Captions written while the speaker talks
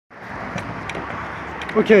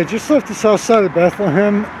Okay, just left the south side of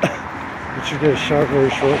Bethlehem, which you get a shot very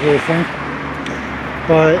shortly, I think.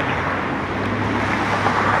 But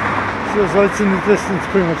see those lights in the distance,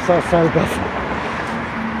 pretty much south side of Bethlehem.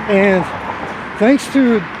 And thanks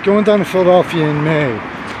to going down to Philadelphia in May,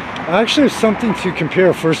 I actually have something to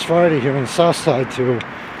compare First Friday here on the south side to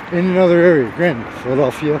in another area. Granted,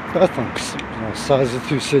 Philadelphia, Bethlehem, size of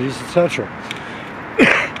two cities, etc.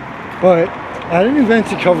 But I had an event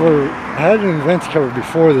to cover.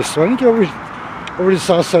 Before this, so I didn't get over to the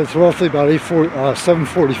south side until roughly about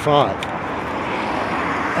 7:45.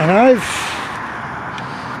 And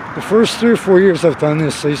the first 3 or 4 years I've done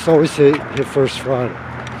this, I used to always hit First Friday.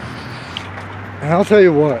 And I'll tell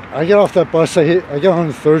you what, I get off that bus, I get on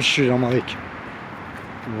the 3rd Street, I'm like,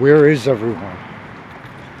 where is everyone?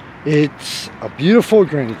 It's a beautiful,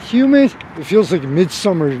 granted humid, it feels like a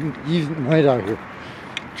midsummer night out here.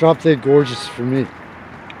 Drop dead gorgeous for me.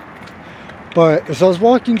 But as I was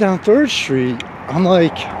walking down 3rd Street, I'm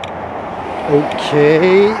like,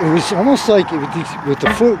 okay, it was almost like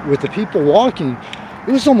with the people walking,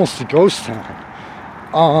 it was almost a ghost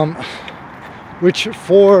town. Which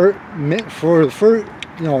for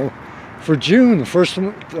June, the first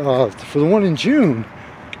one, for the one in June,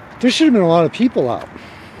 there should have been a lot of people out.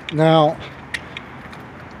 Now,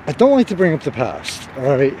 I don't like to bring up the past,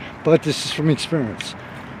 all right, but this is from experience.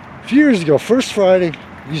 A few years ago, First Friday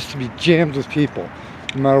used to be jammed with people,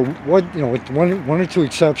 no matter what, with one or two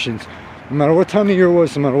exceptions. No matter what time of year it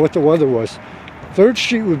was, no matter what the weather was, 3rd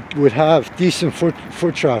Street would have decent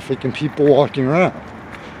foot traffic and people walking around.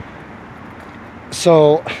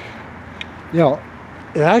 So,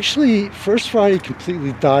 it actually, First Friday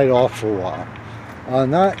completely died off for a while.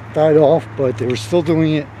 Not died off, but they were still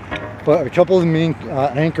doing it. But a couple of the main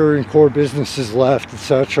anchor and core businesses left,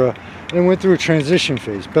 etc. And went through a transition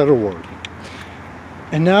phase, better word.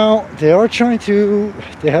 And now they have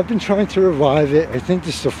been trying to revive it. I think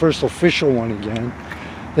this is the first official one again.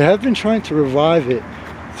 They have been trying to revive it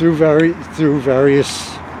through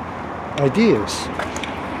various ideas.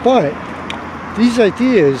 But these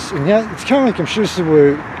ideas, and yeah, it's kind of like, I'm sure this is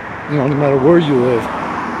where, no matter where you live,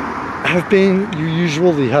 you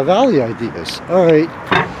usually have alley ideas. All right,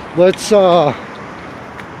 let's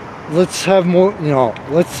have more,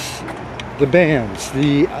 the bands,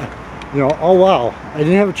 oh wow, I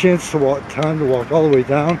didn't have a chance to walk all the way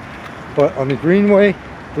down, but on the Greenway,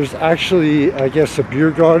 there's actually, I guess, a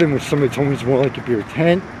beer garden, which somebody told me is more like a beer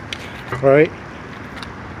tent, right?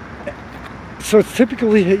 So it's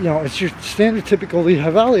typically, it's your standard typical Lehigh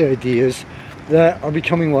Valley ideas that are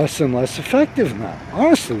becoming less and less effective now.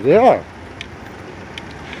 Honestly, they are.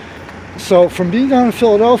 So from being down in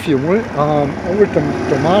Philadelphia, over at the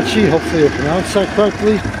Damachi, hopefully I pronounced that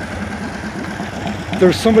correctly,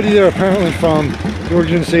 there's somebody there apparently from the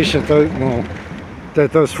organization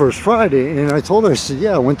that does First Friday, and I told her, I said,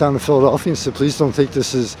 yeah, I went down to Philadelphia and said, please don't take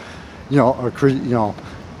this as,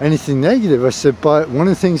 anything negative. I said, but one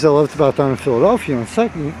of the things I loved about down in Philadelphia on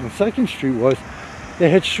Second Street was they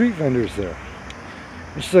had street vendors there.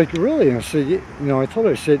 And she's like, really? And I said, I told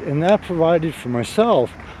her, I said, and that provided for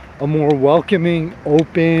myself a more welcoming,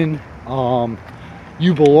 open,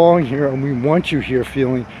 you belong here and we want you here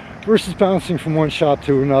feeling, versus bouncing from one shop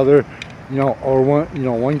to another, or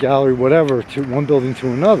one gallery, whatever, to one building to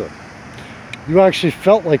another. You actually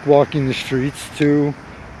felt like walking the streets to,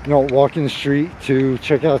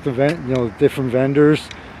 check out the different vendors,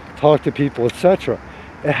 talk to people, etc.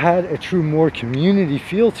 It had a true more community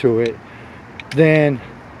feel to it than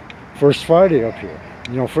First Friday up here.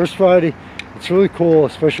 First Friday, it's really cool,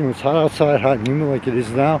 especially when it's hot outside, hot and humid like it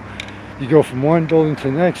is now. You go from one building to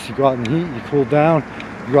the next, you go out in the heat, you cool down,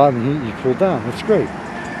 you go out in the heat, you cool down. That's great.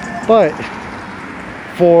 But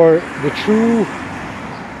for the true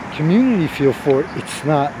community feel for it, it's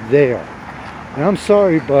not there. And I'm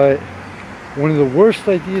sorry, but one of the worst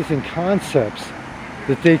ideas and concepts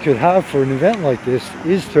that they could have for an event like this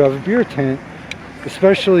is to have a beer tent,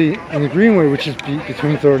 especially in the Greenway, which is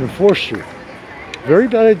between 3rd and 4th Street. Very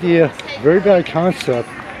bad idea, very bad concept,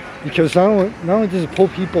 because not only does it pull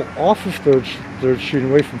people off of 3rd Street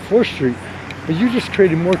and away from 4th Street, but you just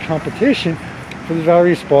created more competition for the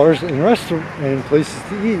various bars and restaurants and places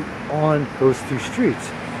to eat on those two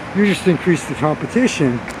streets. You just increase the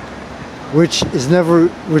competition, which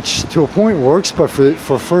to a point works, but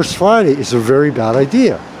for First Friday is a very bad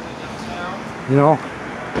idea.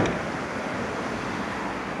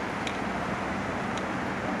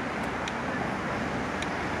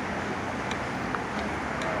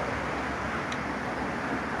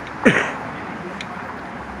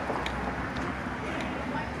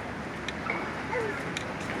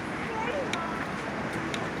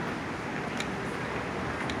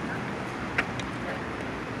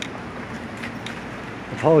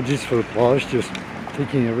 apologies for the pause, just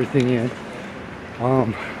taking everything in.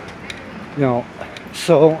 You know,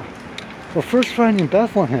 so for First Friday in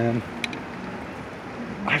Bethlehem,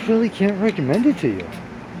 I really can't recommend it to you.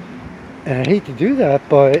 And I hate to do that,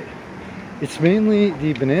 but it's mainly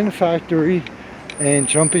the banana factory and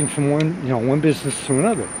jumping from one business to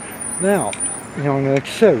another. Now, like I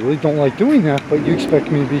said, I really don't like doing that, but you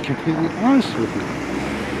expect me to be completely honest with you.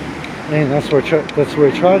 And that's what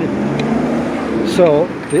I try to do. So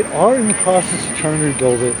they are in the process of trying to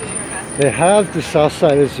rebuild it. They have the south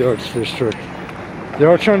side as the arts district. They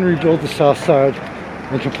are trying to rebuild the south side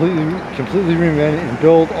and completely reinvent it and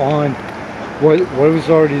build on what was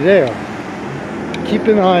already there. Keep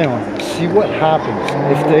an eye on it. See what happens.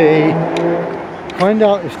 If they find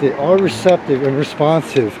out if they are receptive and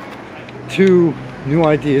responsive to new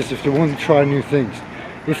ideas, if they want to try new things.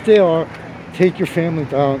 If they are, take your family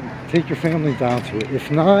down to it.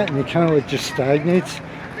 If not, and it kind of like just stagnates,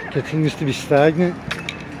 continues to be stagnant,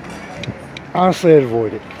 honestly, I'd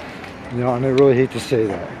avoid it. And I really hate to say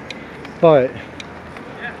that. But,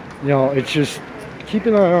 it's just, keep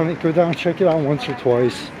an eye on it, go down, check it out once or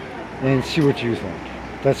twice, and see what you think.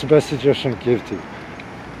 That's the best suggestion I give to you.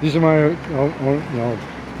 These are my,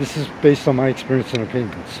 this is based on my experience and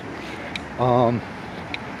opinions.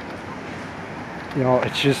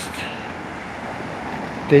 It's just,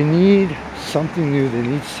 they need something new, they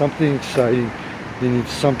need something exciting, they need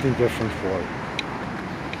something different for it.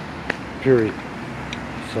 Period.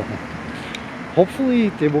 So, hopefully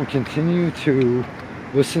they will continue to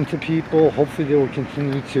listen to people. Hopefully they will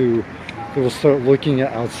they will start looking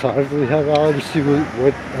at outside of the Lehigh Valley to see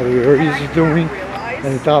what other areas are doing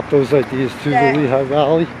and adopt those ideas to the Lehigh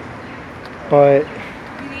Valley. But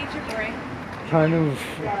kind of,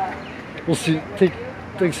 we'll see.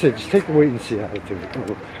 Like I said, just take a wait and see attitude,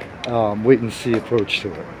 or wait and see approach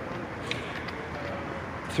to it.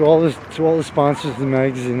 To all the sponsors of the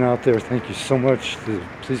magazine out there, thank you so much.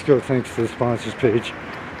 Please go thanks to the sponsors page,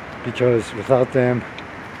 because without them,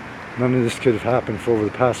 none of this could have happened for over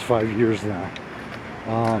the past 5 years now.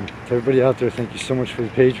 To everybody out there, thank you so much for the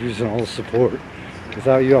page views and all the support.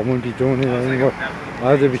 Without you, I wouldn't be doing it anymore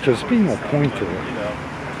either, because there's been no point to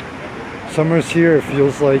it. Summer's here, it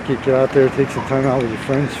feels like it. Get out there, take some time out with your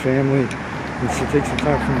friends, family, and so take some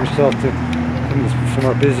time from yourself from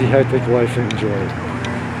our busy, hectic life and enjoy it.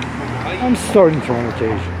 I'm starting to on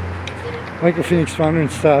occasion. Michael Phoenix, founder and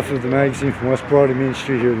staff of the magazine from West Broad and Main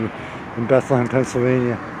Street here in Bethlehem,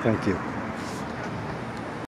 Pennsylvania. Thank you.